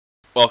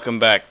Welcome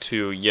back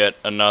to yet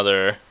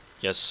another,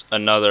 yes,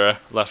 another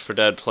Left 4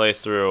 Dead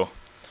playthrough.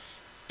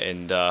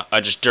 And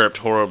I just derped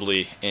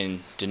horribly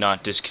and did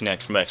not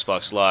disconnect from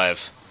Xbox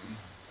Live.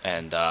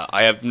 And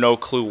I have no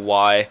clue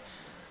why,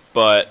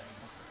 but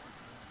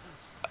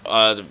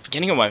the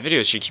beginning of my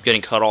videos should keep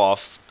getting cut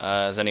off,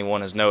 as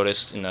anyone has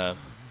noticed in the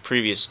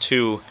previous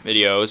two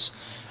videos.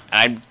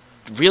 And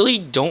I really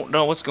don't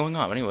know what's going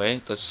on.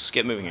 Anyway, let's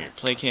get moving here.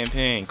 Play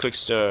campaign, quick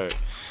start.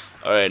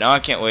 Alright, now I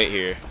can't wait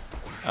here.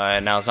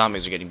 And now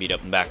zombies are getting beat up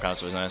in the background,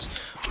 so it's nice.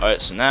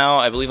 Alright, so now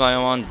I believe I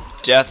am on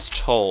Death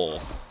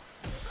Toll.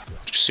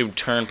 Assume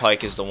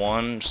Turnpike is the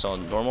one, just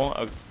on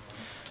normal.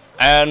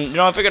 And, you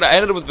know, I figured I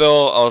ended with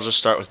Bill, I'll just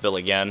start with Bill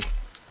again.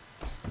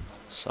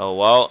 So,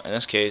 well, in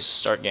this case,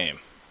 start game.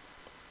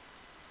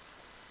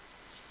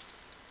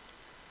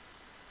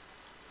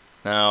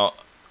 Now,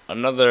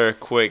 another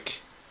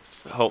quick,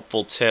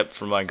 helpful tip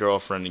from my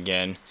girlfriend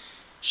again.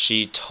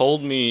 She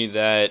told me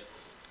that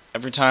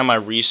every time I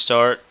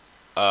restart,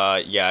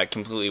 yeah, it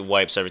completely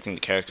wipes everything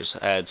the characters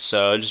had,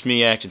 so just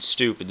me acting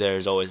stupid there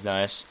is always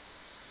nice.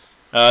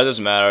 It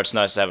doesn't matter, it's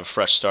nice to have a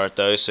fresh start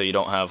though, so you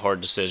don't have hard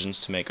decisions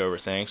to make over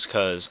things,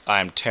 because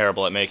I'm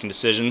terrible at making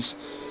decisions.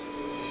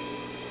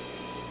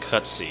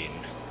 Cutscene.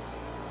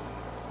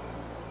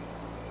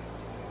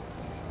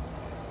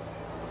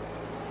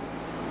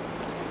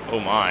 Oh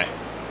my.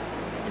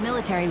 The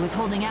military was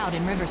holding out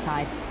in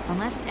Riverside.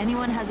 Unless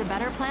anyone has a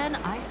better plan,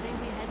 I say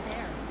we head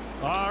there.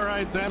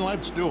 Alright then,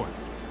 let's do it.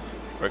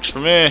 Works for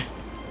me.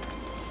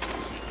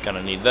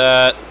 Gonna need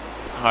that.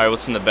 Alright,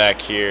 what's in the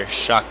back here?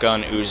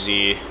 Shotgun,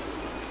 Uzi.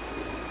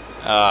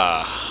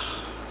 I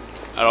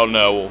don't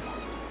know.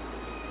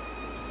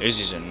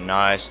 Uzis are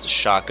nice. The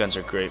shotguns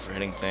are great for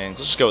hitting things.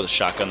 Let's just go with the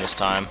shotgun this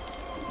time.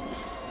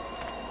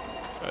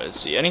 Alright, let's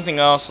see. Anything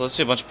else? Let's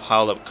see a bunch of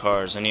piled up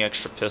cars. Any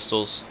extra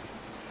pistols?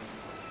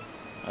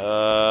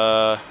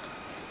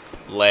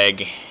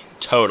 Leg.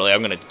 Totally.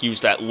 I'm gonna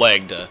use that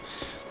leg to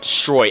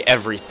destroy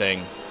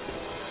everything.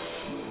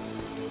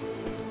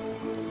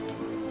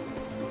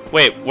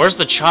 Wait, where's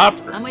the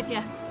chopper? I'm with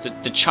you.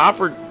 The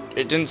chopper,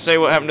 it didn't say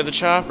what happened to the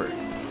chopper.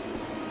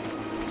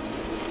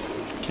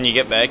 Can you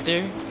get back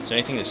there? Is there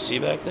anything to see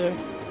back there?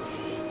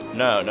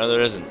 No,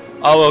 there isn't.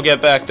 Oh, we'll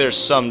get back there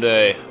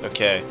someday.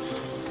 Okay.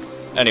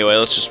 Anyway,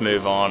 let's just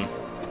move on.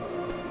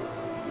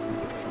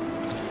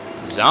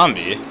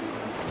 Zombie?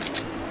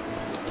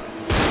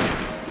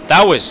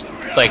 That was,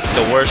 like,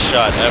 the worst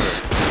shot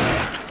ever.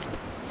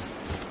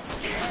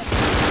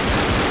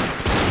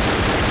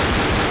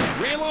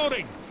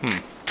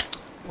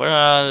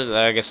 Well,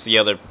 I guess the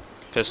other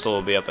pistol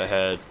will be up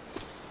ahead.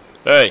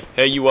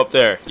 Hey, you up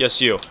there.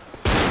 Yes, you.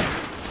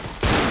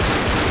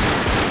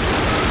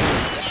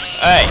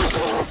 Hey!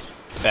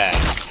 Bad.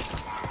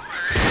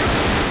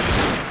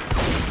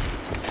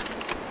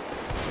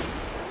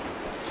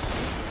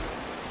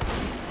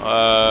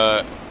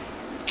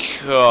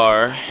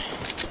 Car.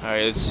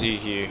 Alright, let's see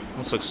here.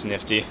 This looks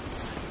nifty.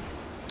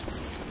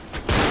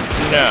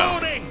 No.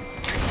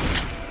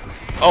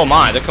 Oh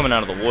my, they're coming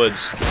out of the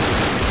woods.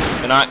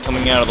 They're not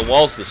coming out of the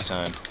walls this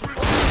time.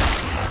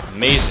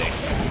 Amazing.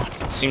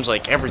 Seems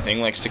like everything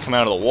likes to come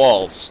out of the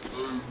walls.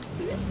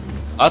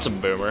 That's a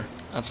boomer.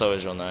 That's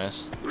always real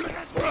nice.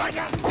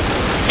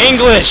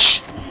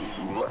 English!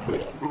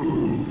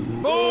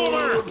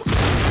 Boomer!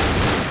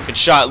 Good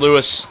shot,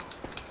 Lewis.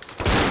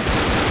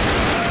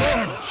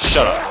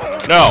 Shut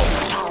up. No!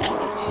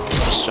 I'll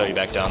just throw you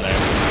back down there.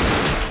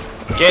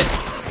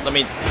 Let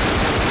me...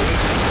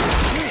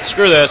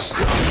 Screw this.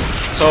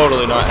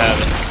 Totally not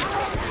having it.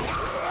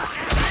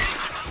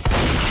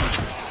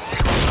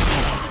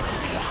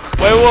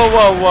 Wait,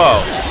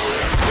 whoa.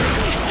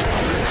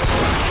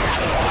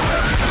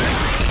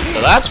 So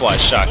that's why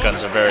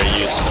shotguns are very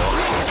useful.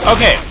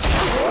 Okay.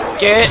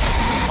 Get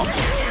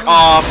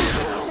off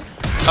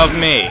of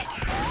me.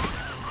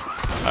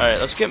 Alright,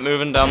 let's get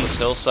moving down this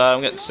hillside.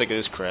 I'm getting sick of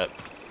this crap.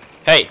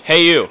 Hey,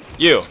 you.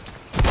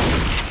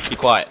 Be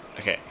quiet.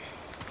 Okay.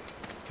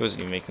 He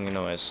wasn't even making a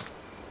noise.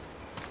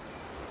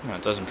 Oh,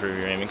 it does improve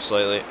your aiming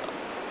slightly.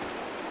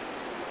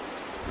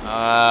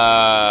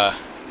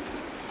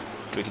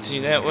 Do we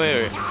continue that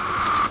way, or?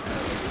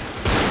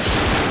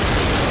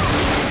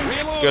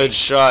 Good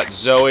shot,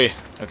 Zoe.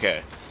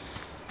 Okay.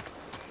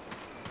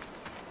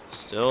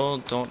 Still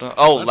don't.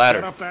 Oh, Let's ladder.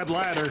 Get up that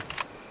ladder.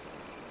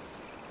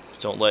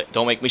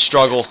 Don't make me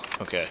struggle.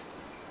 Okay.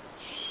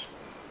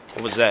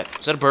 What was that?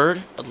 Was that a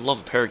bird? I'd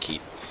love a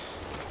parakeet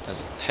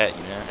as a pet,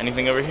 you know.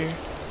 Anything over here?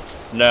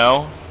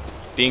 No.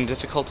 Being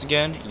difficult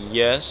again?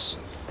 Yes.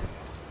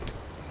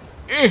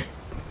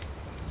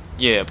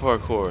 Yeah,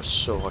 parkour is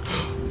so hard.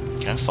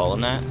 Can I fall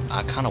in that?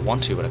 I kind of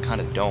want to, but I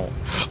kind of don't.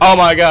 Oh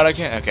my god, I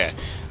can't. Okay,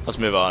 let's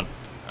move on.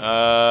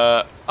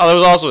 Oh, there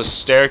was also a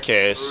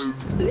staircase.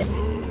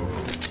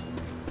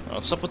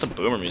 What's up with the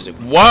boomer music?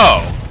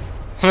 Whoa!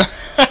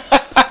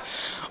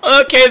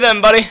 Okay then,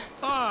 buddy.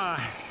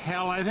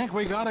 Hell, I think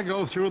we gotta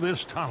go through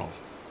this tunnel.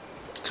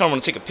 Kind of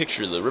want to take a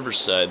picture of the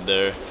riverside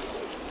there.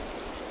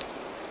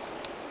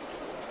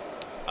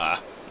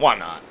 Why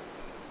not?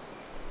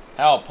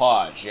 Hal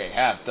Podge, you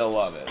have to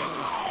love it.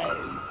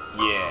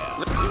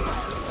 Yeah.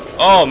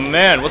 Oh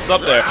man, what's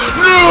up there?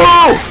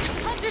 No!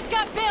 Hunter's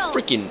got Bill!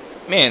 Freaking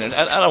man,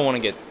 I don't want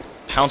to get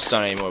pounced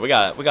on anymore. We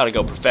gotta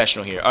go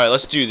professional here. All right,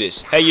 let's do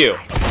this. Hey you.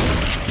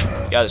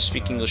 You gotta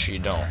speak English or you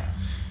don't.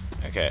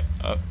 Okay.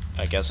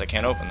 I guess I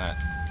can't open that.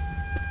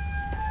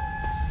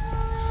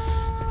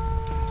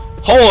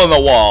 Hole in the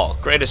wall.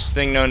 Greatest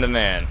thing known to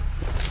man.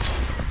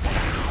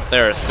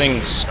 There are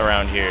things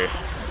around here.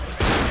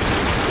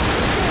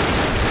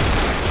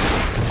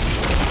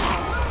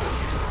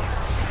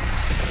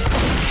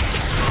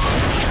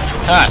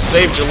 Ha!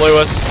 Saved you,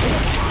 Lewis.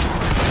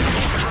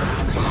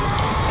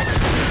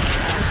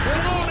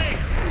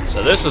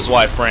 So this is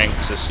why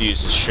Francis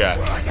uses Shek.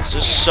 It's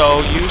just so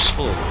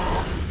useful.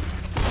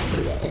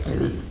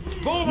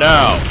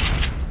 No!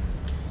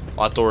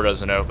 Well, that door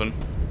doesn't open.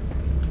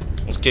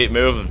 Let's keep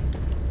moving.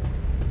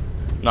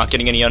 Not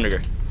getting any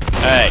under.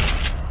 Hey!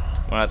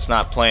 Well, that's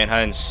not playing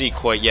hide and seek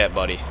quite yet,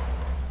 buddy.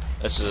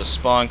 This is a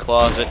spawn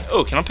closet.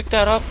 Oh, can I pick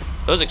that up?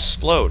 Those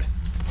explode.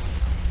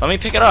 Let me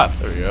pick it up.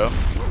 There we go.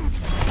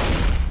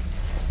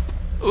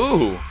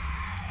 Ooh.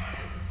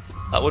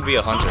 That would be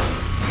a hunter.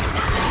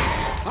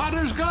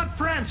 Hunter's got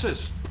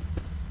Francis.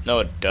 No,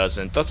 it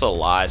doesn't. That's a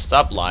lie.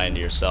 Stop lying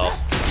to yourself.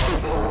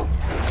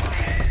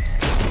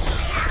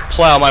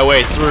 Plow my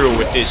way through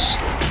with this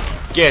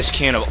gas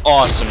can of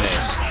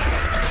awesomeness.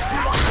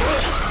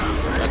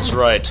 That's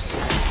right.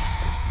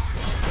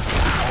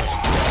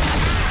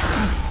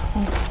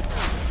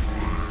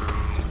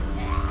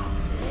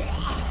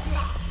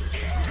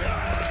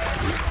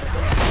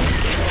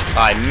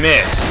 I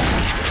missed.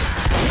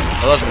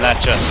 Well, doesn't that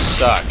just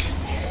suck?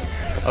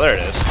 Oh, there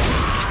it is.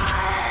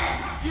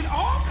 Get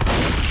off!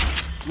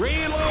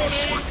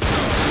 Reloading!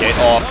 Get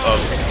off of...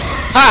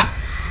 Ha!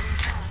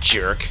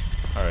 Jerk.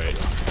 Alright.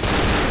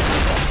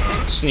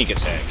 Sneak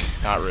attack.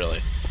 Not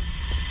really.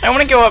 I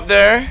want to go up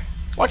there.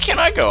 Why can't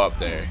I go up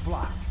there?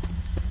 Blocked.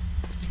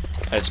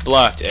 It's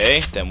blocked,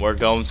 eh? Then we're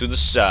going through the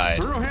side.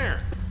 Through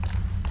here.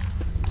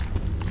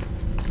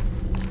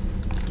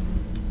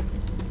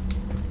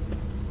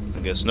 I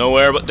guess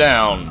nowhere but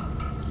down.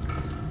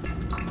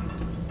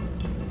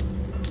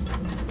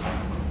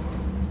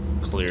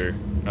 Clear.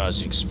 No,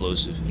 it's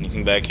explosive.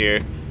 Anything back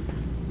here?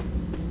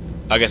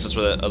 I guess that's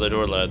where that other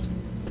door led.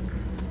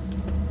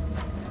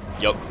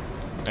 Yup.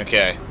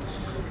 Okay.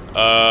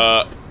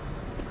 I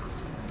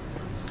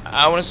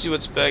want to see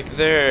what's back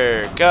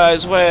there.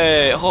 Guys,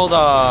 wait. Hold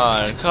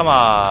on. Come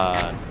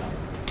on.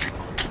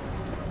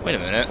 Wait a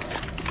minute.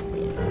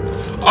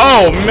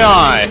 Oh,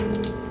 my.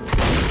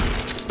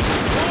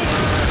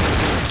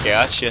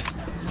 Gotcha.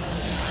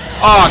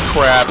 Aw,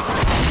 crap.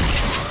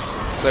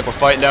 Looks like we're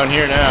fighting down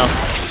here now.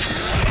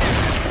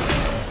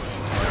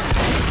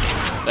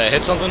 Did I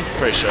hit something?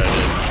 Pretty sure I did.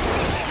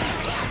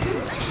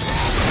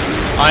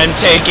 I'm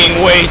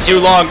taking way too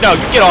long. No,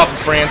 get off of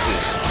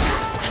Francis.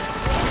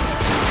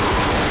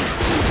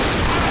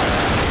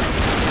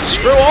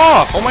 Screw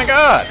off! Oh my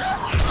god!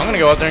 I'm gonna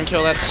go out there and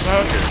kill that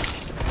smoker.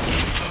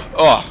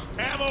 Oh,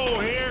 Ammo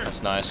here.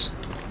 that's nice.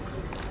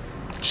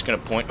 Just gonna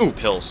point. Ooh,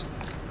 pills.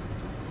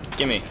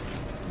 Gimme.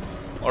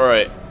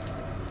 Alright.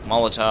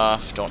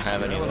 Molotov. Don't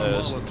have any of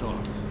those.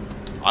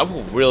 I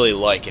will really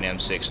like an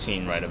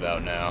M16 right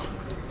about now.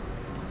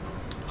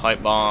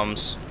 Pipe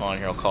bombs. On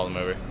here, I'll call them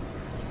over.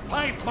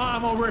 Pipe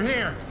bomb over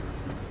here.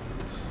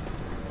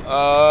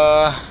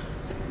 I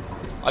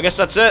guess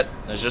that's it.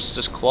 There's just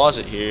this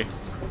closet here.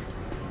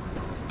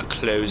 A You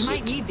closet.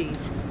 might need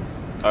these.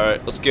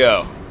 Alright, let's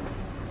go.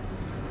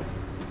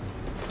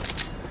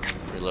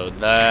 Reload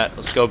that.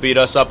 Let's go beat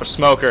us up a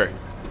smoker.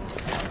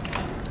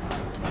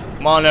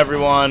 Come on,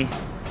 everyone.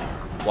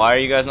 Why are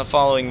you guys not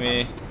following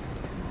me?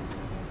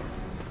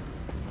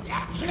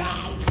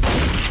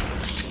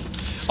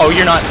 Oh,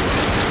 you're not.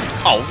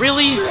 Oh,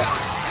 really?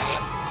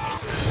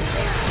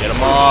 Get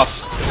him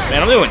off.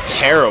 Man, I'm doing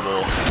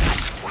terrible.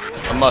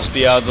 I must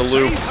be out of the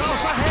loop.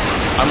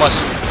 I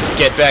must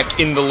get back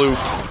in the loop.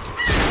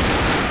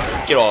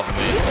 Get off of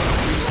me.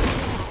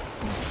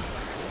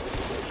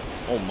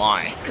 Oh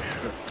my.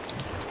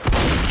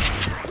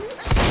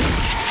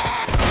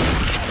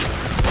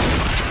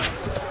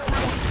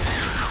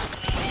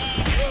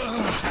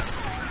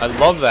 I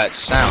love that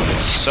sound.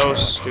 It's so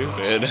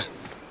stupid.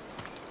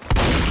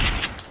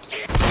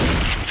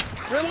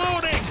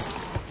 Reloading.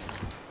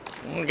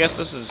 Well, I guess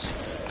this is...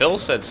 Bill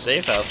said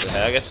safe house.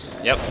 I guess...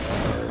 Yep.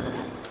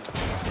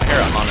 I hear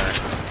a hunter.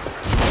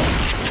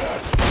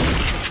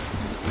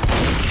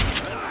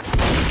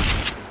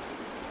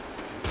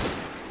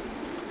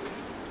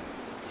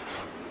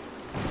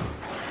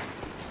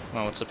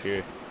 Oh, what's up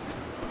here?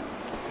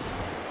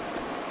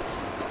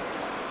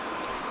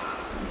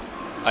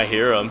 I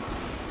hear him.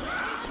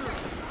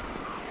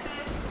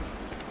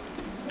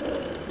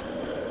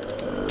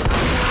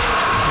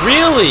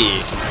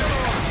 Really?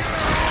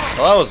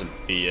 Well, that wasn't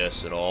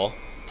BS at all.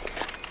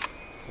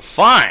 Well,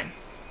 fine.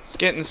 Let's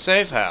get in the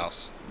safe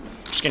house.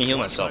 I'm just gonna heal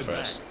myself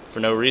first. For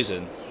no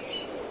reason.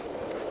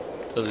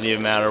 Doesn't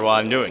even matter why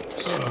I'm doing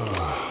this.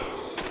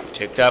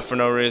 Take that for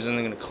no reason.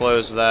 I'm gonna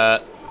close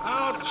that.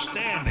 Out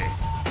Outstanding.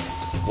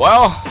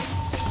 Well,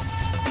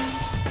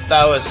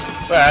 that was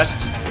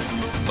fast,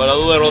 but a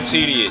little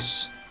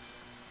tedious.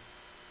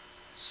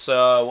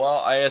 So, well,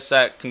 I guess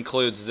that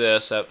concludes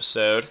this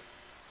episode.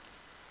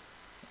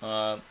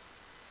 Time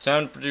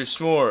to produce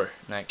more,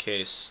 in that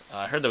case.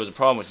 I heard there was a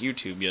problem with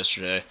YouTube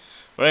yesterday.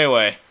 But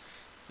anyway,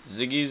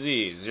 Ziggy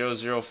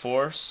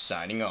Z004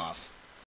 signing off.